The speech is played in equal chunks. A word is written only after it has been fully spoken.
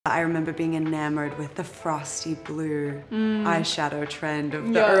I remember being enamored with the frosty blue eyeshadow trend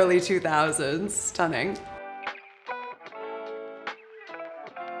of the early 2000s. Stunning.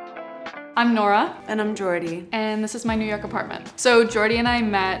 I'm Nora. And I'm Jordy. And this is my New York apartment. So Jordy and I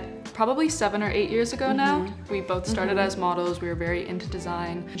met probably 7 or 8 years ago now. We both started as models. We were very into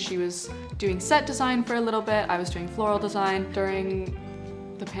design. She was doing set design for a little bit. I was doing floral design. During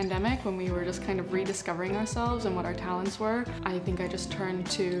the pandemic, when we were just kind of rediscovering ourselves and what our talents were, I think I just turned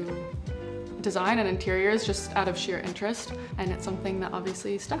to design and interiors just out of sheer interest, and it's something that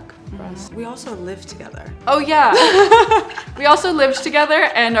obviously stuck for us. We also lived together. Oh yeah, we also lived together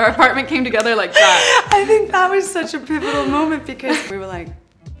and our apartment came together like that. I think that was such a pivotal moment because we were like,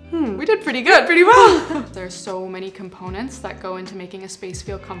 we did pretty good, pretty well. There's so many components that go into making a space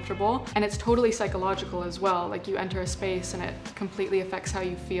feel comfortable, and it's totally psychological as well. Like, you enter a space and it completely affects how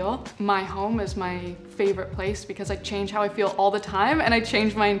you feel. My home is my favorite place because I change how I feel all the time, and I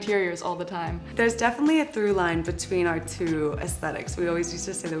change my interiors all the time. There's definitely a through line between our two aesthetics. We always used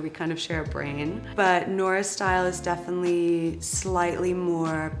to say that we kind of share a brain, but Nora's style is definitely slightly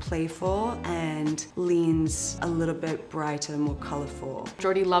more playful and leans a little bit brighter, more colorful.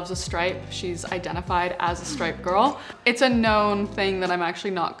 Jordy loves a stripe. She's identified as a stripe girl. It's a known thing that I'm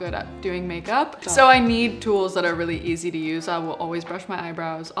actually not good at doing makeup, so I need tools that are really easy to use. I will always brush my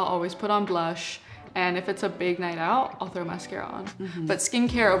eyebrows. I'll always put on blush. And if it's a big night out, I'll throw mascara on. But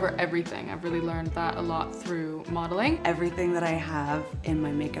skincare over everything. I've really learned that a lot through modeling. Everything that I have in my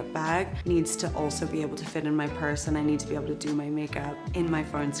makeup bag needs to also be able to fit in my purse, and I need to be able to do my makeup in my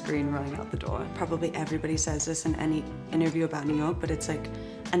phone screen running out the door. Probably everybody says this in any interview about New York, but it's like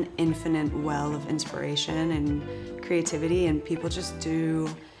an infinite well of inspiration and creativity, and people just do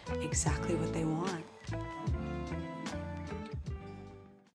exactly what they want.